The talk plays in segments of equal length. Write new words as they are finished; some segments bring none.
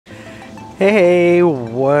Hey,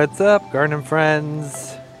 what's up, gardening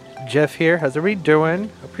friends? Jeff here. How's everybody doing?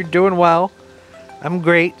 Hope you're doing well. I'm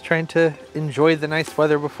great, trying to enjoy the nice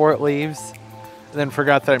weather before it leaves. And then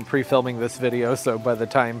forgot that I'm pre-filming this video, so by the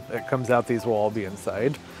time it comes out, these will all be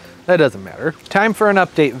inside. That doesn't matter. Time for an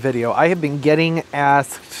update video. I have been getting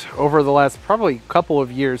asked over the last probably couple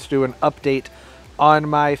of years to do an update on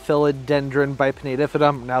my Philodendron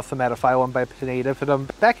Bipinnatifidum, now Thaumatophyllum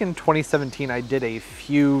Bipinnatifidum. Back in 2017, I did a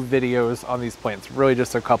few videos on these plants, really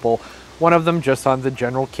just a couple. One of them just on the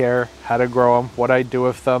general care, how to grow them, what I do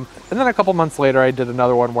with them. And then a couple months later, I did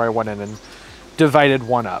another one where I went in and divided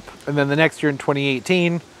one up. And then the next year in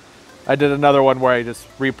 2018, I did another one where I just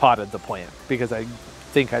repotted the plant because I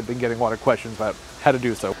think I'd been getting a lot of questions about how to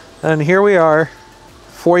do so. And here we are,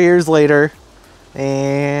 4 years later,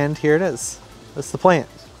 and here it is. That's the plant.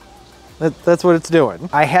 That's what it's doing.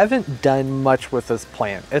 I haven't done much with this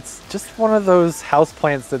plant. It's just one of those house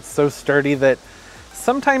plants that's so sturdy that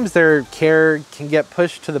sometimes their care can get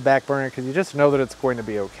pushed to the back burner because you just know that it's going to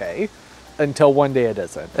be okay until one day it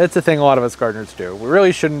isn't. It's a thing a lot of us gardeners do. We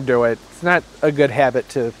really shouldn't do it. It's not a good habit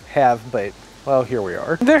to have, but well, here we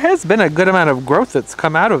are. There has been a good amount of growth that's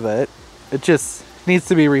come out of it. It just needs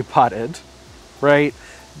to be repotted, right?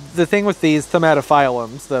 The thing with these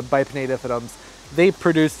Thaumatophyllums, the Bipinnatifidums, they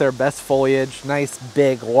produce their best foliage, nice,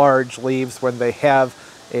 big, large leaves when they have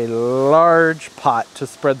a large pot to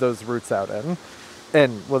spread those roots out in.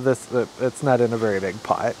 And with this, it's not in a very big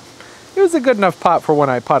pot. It was a good enough pot for when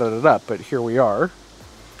I potted it up, but here we are. A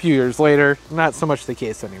few years later, not so much the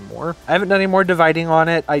case anymore. I haven't done any more dividing on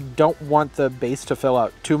it. I don't want the base to fill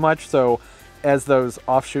out too much, so as those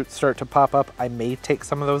offshoots start to pop up, I may take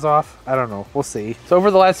some of those off. I don't know, we'll see. So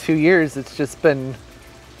over the last few years, it's just been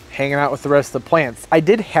hanging out with the rest of the plants. I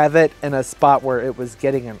did have it in a spot where it was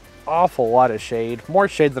getting an awful lot of shade, more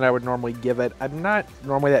shade than I would normally give it. I'm not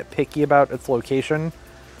normally that picky about its location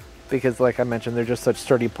because, like I mentioned, they're just such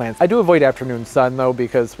sturdy plants. I do avoid afternoon sun though,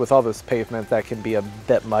 because with all this pavement, that can be a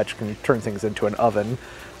bit much, can turn things into an oven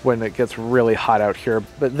when it gets really hot out here.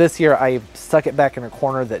 But this year I stuck it back in a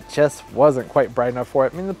corner that just wasn't quite bright enough for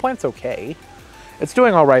it. I mean, the plant's okay. It's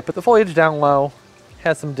doing all right, but the foliage down low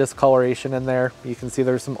has some discoloration in there. You can see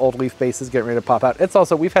there's some old leaf bases getting ready to pop out. It's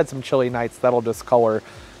also, we've had some chilly nights that'll discolor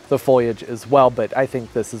the foliage as well, but I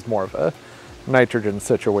think this is more of a nitrogen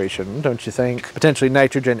situation, don't you think? Potentially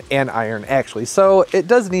nitrogen and iron, actually. So it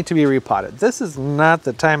does need to be repotted. This is not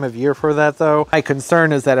the time of year for that, though. My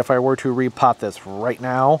concern is that if I were to repot this right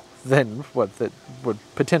now, then that would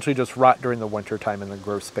potentially just rot during the winter time in the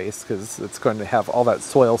grow space because it's going to have all that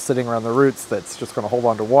soil sitting around the roots that's just going to hold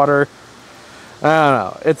on to water. I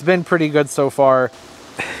don't know. It's been pretty good so far.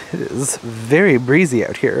 It is very breezy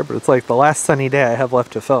out here, but it's like the last sunny day I have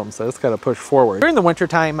left to film, so I just got to push forward. During the winter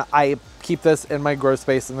time, I keep this in my grow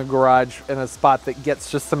space in the garage in a spot that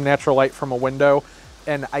gets just some natural light from a window,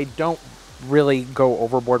 and I don't really go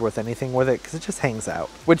overboard with anything with it because it just hangs out,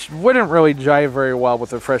 which wouldn't really jive very well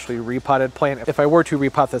with a freshly repotted plant. If I were to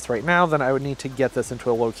repot this right now, then I would need to get this into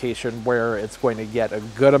a location where it's going to get a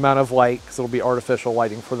good amount of light because it'll be artificial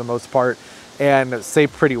lighting for the most part, and stay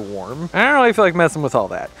pretty warm. I don't really feel like messing with all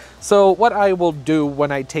that. So what I will do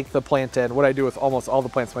when I take the plant in, what I do with almost all the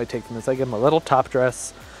plants when I take them, is I give them a little top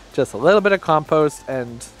dress, just a little bit of compost,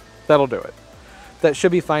 and that'll do it. That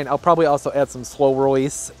should be fine. I'll probably also add some slow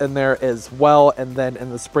release in there as well, and then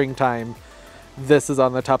in the springtime, this is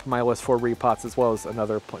on the top of my list for repots, as well as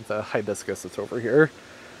another plant, the hibiscus that's over here.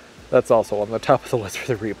 That's also on the top of the list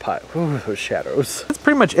for the repot. Ooh, those shadows. That's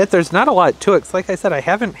pretty much it. There's not a lot to it. 'Cause like I said, I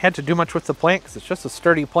haven't had to do much with the plant because it's just a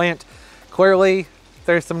sturdy plant. Clearly,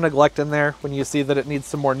 there's some neglect in there when you see that it needs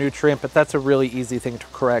some more nutrient, but that's a really easy thing to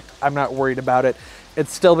correct. I'm not worried about it.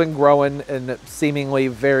 It's still been growing and seemingly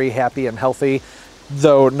very happy and healthy,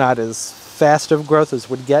 though not as fast of growth as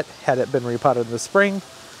would get had it been repotted in the spring.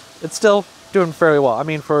 It's still doing fairly well. I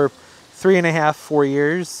mean, for 3.5, 4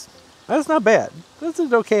 years, that's not bad. That's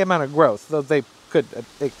an okay amount of growth, though it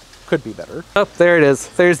could be better. Oh, there it is.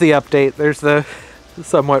 There's the update. There's the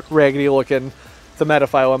somewhat raggedy looking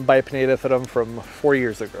Thaumatophyllum Bipinnatifidum from 4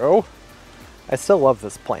 years ago. I still love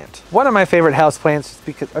this plant. One of my favorite house plants, just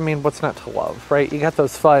because, I mean, what's not to love, right? You got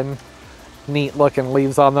those fun, neat looking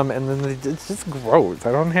leaves on them, and then it just grows.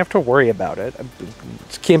 I don't have to worry about it.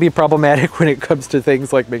 It can be problematic when it comes to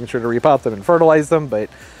things like making sure to repot them and fertilize them, but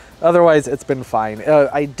otherwise, it's been fine.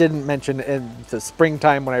 I didn't mention in the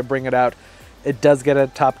springtime when I bring it out, it does get a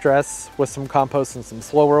top dress with some compost and some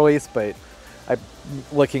slow release, but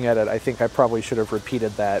looking at it, I think I probably should have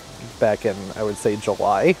repeated that back in, I would say,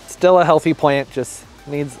 July. Still a healthy plant, just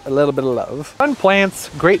needs a little bit of love. Fun plants,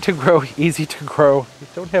 great to grow, easy to grow. You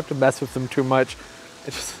don't have to mess with them too much.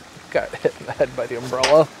 It's just got hit in the head by the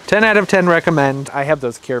umbrella. 10 out of 10 recommend. I have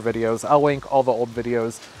those care videos. I'll link all the old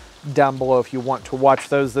videos down below if you want to watch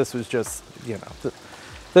those. This was just, you know,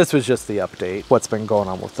 this was just the update. What's been going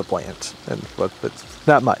on with the plant. And it's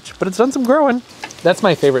not much, but it's done some growing. That's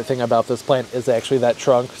my favorite thing about this plant is actually that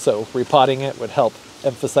trunk. So repotting it would help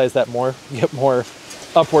emphasize that more, get more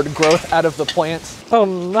upward growth out of the plant. Oh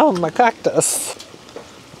no, my cactus.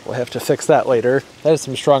 We'll have to fix that later. That is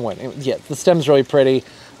some strong wind. Yeah, the stem's really pretty.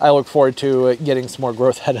 I look forward to getting some more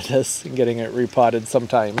growth out of this and getting it repotted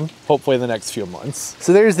sometime, hopefully in the next few months.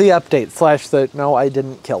 So there's the update slash the, no, I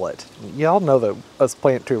didn't kill it. Y'all know that us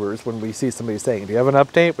plant tubers, when we see somebody saying, do you have an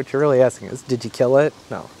update? What you're really asking is, did you kill it?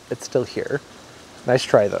 No, it's still here. Nice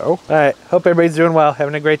try though. All right, hope everybody's doing well,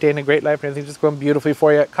 having a great day and a great life, and everything's just going beautifully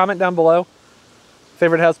for you. Comment down below,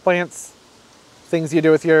 favorite houseplants, things you do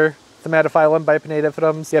with your Thaumatophyllum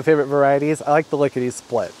Bipinnatifidums. You have favorite varieties? I like the lickety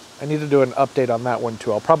split. I need to do an update on that one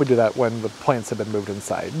too. I'll probably do that when the plants have been moved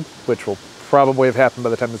inside, which will probably have happened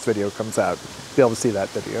by the time this video comes out. Be able to see that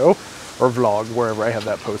video or vlog wherever I have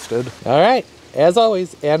that posted. All right, as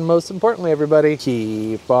always, and most importantly, everybody,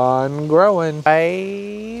 keep on growing.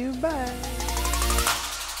 Bye bye.